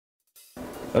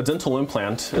A dental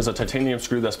implant is a titanium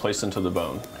screw that's placed into the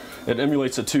bone. It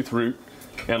emulates a tooth root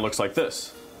and looks like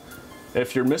this.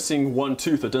 If you're missing one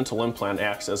tooth, a dental implant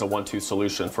acts as a one-tooth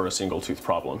solution for a single tooth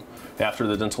problem. After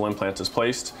the dental implant is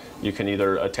placed, you can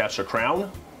either attach a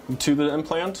crown to the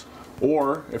implant,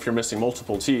 or if you're missing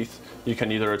multiple teeth, you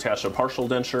can either attach a partial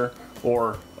denture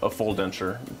or a full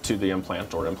denture to the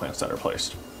implant or implants that are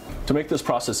placed. To make this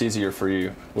process easier for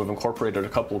you, we've incorporated a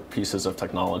couple pieces of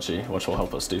technology which will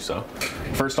help us do so.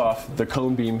 First off, the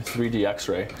cone beam 3D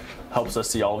X-ray helps us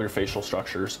see all of your facial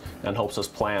structures and helps us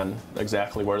plan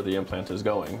exactly where the implant is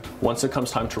going. Once it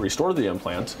comes time to restore the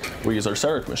implant, we use our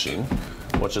CEREC machine,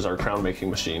 which is our crown making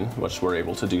machine, which we're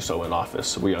able to do so in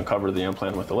office. We uncover the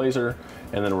implant with a laser,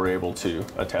 and then we're able to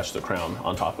attach the crown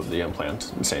on top of the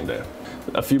implant the same day.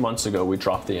 A few months ago, we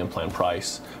dropped the implant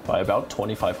price by about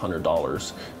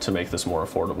 $2,500 to make this more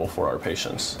affordable for our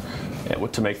patients.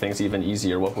 And to make things even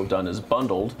easier, what we've done is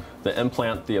bundled the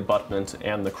implant, the abutment,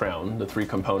 and the crown, the three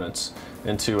components,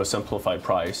 into a simplified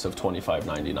price of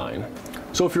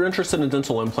 $25.99. So if you're interested in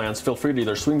dental implants, feel free to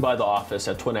either swing by the office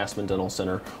at Twin Aspen Dental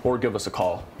Center or give us a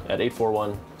call at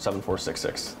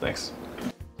 841-7466. Thanks.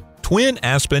 Twin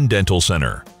Aspen Dental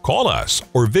Center. Call us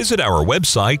or visit our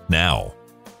website now.